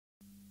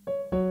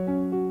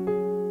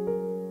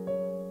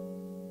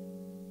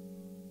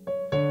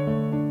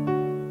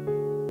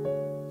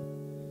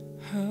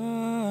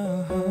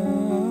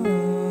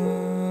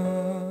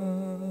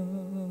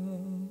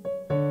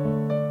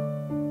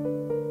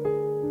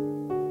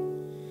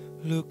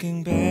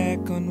Looking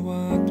back on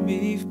what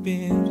we've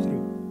been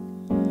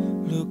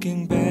through,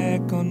 looking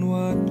back on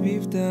what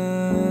we've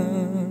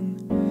done,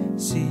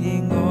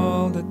 seeing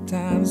all the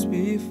times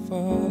we've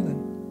fallen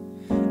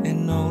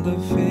and all the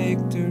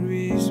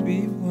victories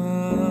we've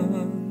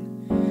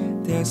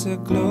won. There's a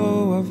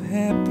glow of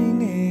happiness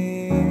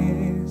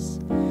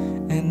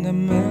and a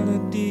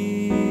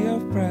melody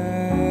of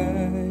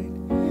pride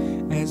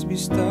as we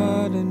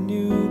start a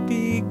new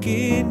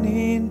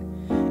beginning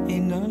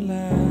in our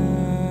lives.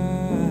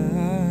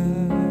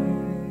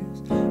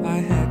 I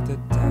had the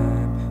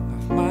time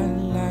of my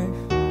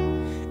life,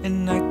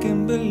 and I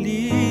can't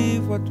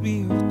believe what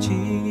we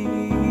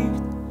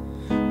achieved.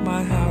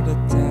 My, how the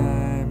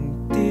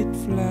time did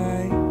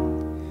fly,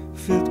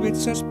 filled with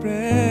such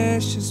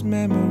precious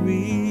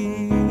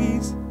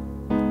memories.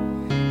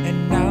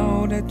 And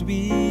now that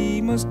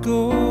we must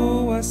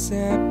go our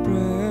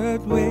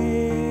separate ways,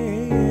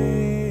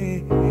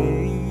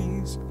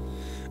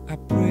 I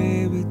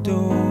pray we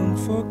don't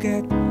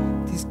forget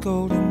these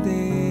golden days.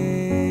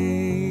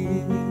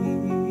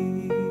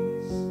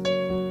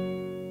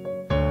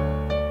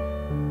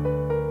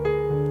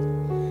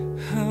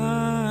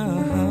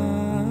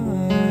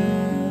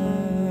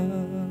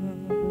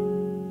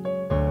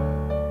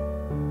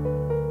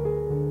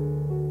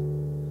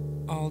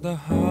 All the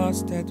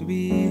hearts that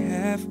we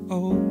have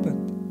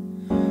opened,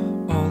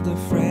 all the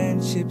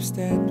friendships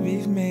that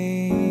we've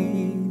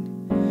made,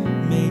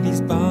 may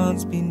these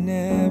bonds be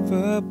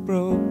never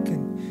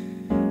broken,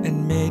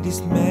 and may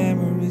these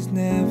memories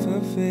never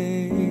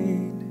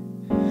fade.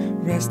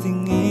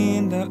 Resting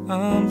in the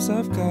arms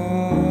of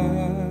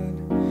God,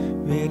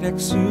 with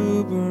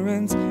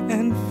exuberance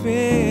and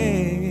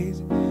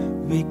faith,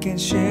 we can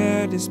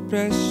share this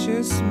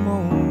precious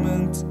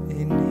moment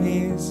in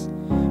His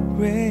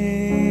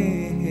grace.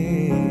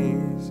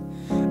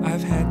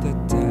 I've had the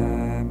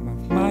time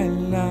of my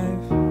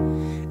life,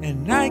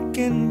 and I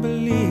can't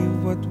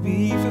believe what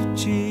we've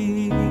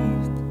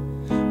achieved.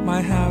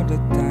 My, how the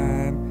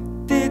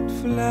time did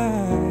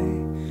fly,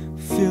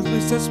 filled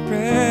with such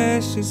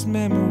precious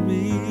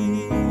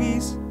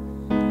memories.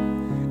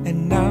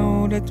 And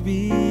now that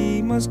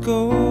we must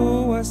go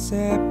our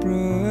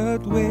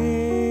separate ways,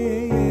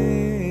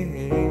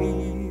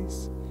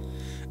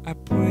 I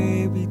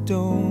pray we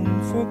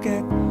don't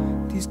forget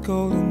these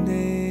golden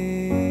days.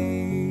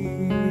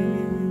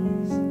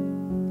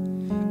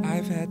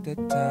 I've had the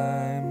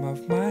time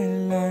of my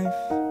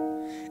life,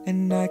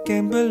 and I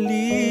can't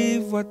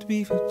believe what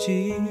we've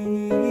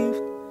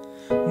achieved.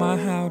 My,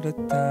 how the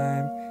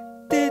time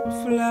did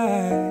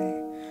fly,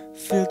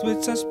 filled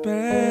with such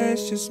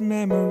precious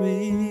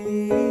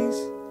memories.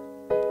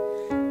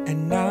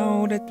 And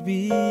now that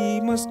we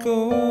must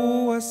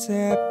go our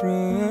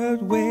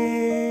separate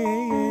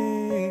ways,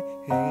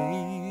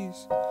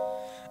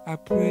 I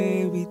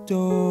pray we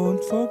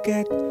don't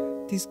forget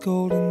these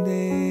golden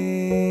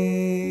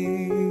days.